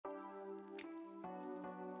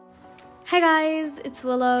Hi guys, it's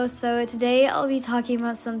Willow. So today I'll be talking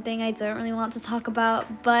about something I don't really want to talk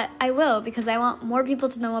about, but I will because I want more people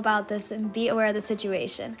to know about this and be aware of the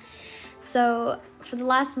situation. So for the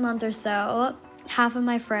last month or so, half of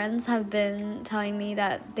my friends have been telling me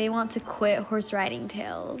that they want to quit horse riding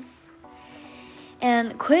tales.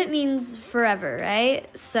 And quit means forever, right?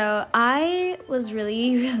 So I was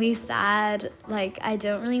really sad. I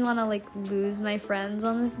don't really want to lose my friends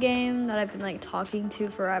on this game that I've been talking to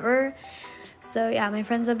forever. So yeah, my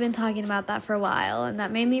friends have been talking about that for a while, and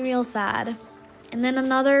that made me real sad. And then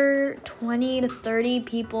another 20 to 30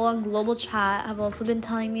 people on global chat have also been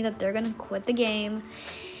telling me that they're gonna quit the game.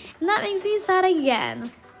 And that makes me sad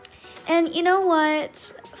again. And you know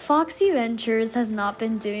what? Foxy Ventures has not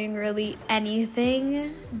been doing really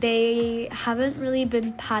anything. They haven't really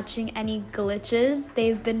been patching any glitches.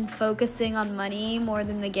 They've been focusing on money more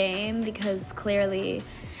than the game because clearly,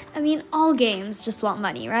 all games just want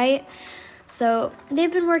money, right? So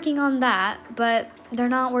they've been working on that, but they're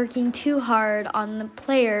not working too hard on the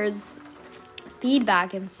players'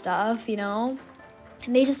 feedback and stuff, And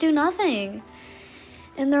they just do nothing.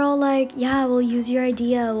 And they're all like, yeah, we'll use your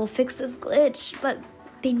idea, we'll fix this glitch, but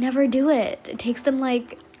they never do it. It takes them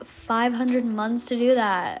 500 months to do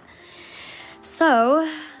that. So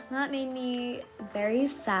that made me very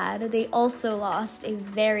sad. They also lost a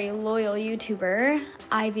very loyal YouTuber,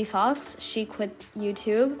 Ivy Fox. She quit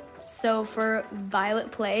YouTube. So for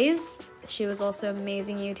Violet Plays, she was also an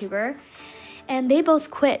amazing YouTuber. And they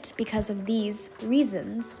both quit because of these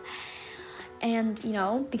reasons. And,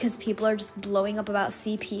 because people are just blowing up about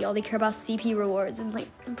CP. All they care about CP rewards. And,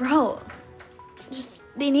 bro,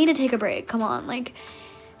 they need to take a break. Come on.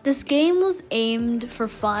 This game was aimed for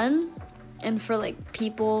fun and for,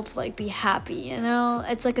 people to, be happy,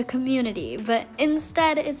 It's like a community. But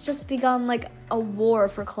instead, it's just become, a war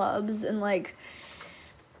for clubs. And, I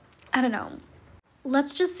don't know.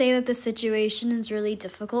 Let's just say that the situation is really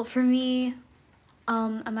difficult for me.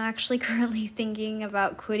 I'm actually currently thinking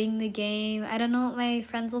about quitting the game. I don't know what my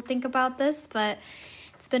friends will think about this, but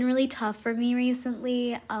it's been really tough for me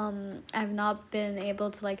recently. I've not been able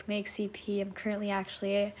to make CP. I'm currently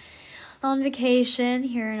actually on vacation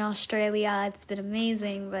here in Australia. It's been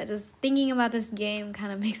amazing, but just thinking about this game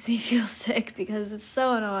kind of makes me feel sick because it's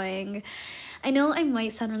so annoying. I know I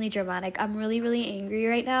might sound really dramatic. I'm really angry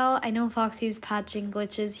right now. I know Foxy's patching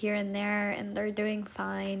glitches here and there, and they're doing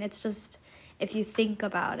fine. It's just, if you think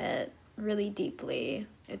about it really deeply,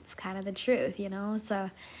 it's kind of the truth,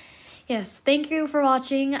 So, yes, thank you for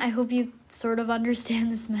watching. I hope you sort of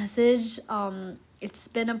understand this message. It's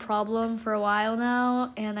been a problem for a while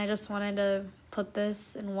now, and I just wanted to put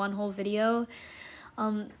this in one whole video.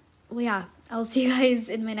 Well, yeah, I'll see you guys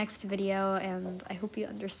in my next video, and I hope you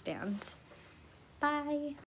understand. Bye!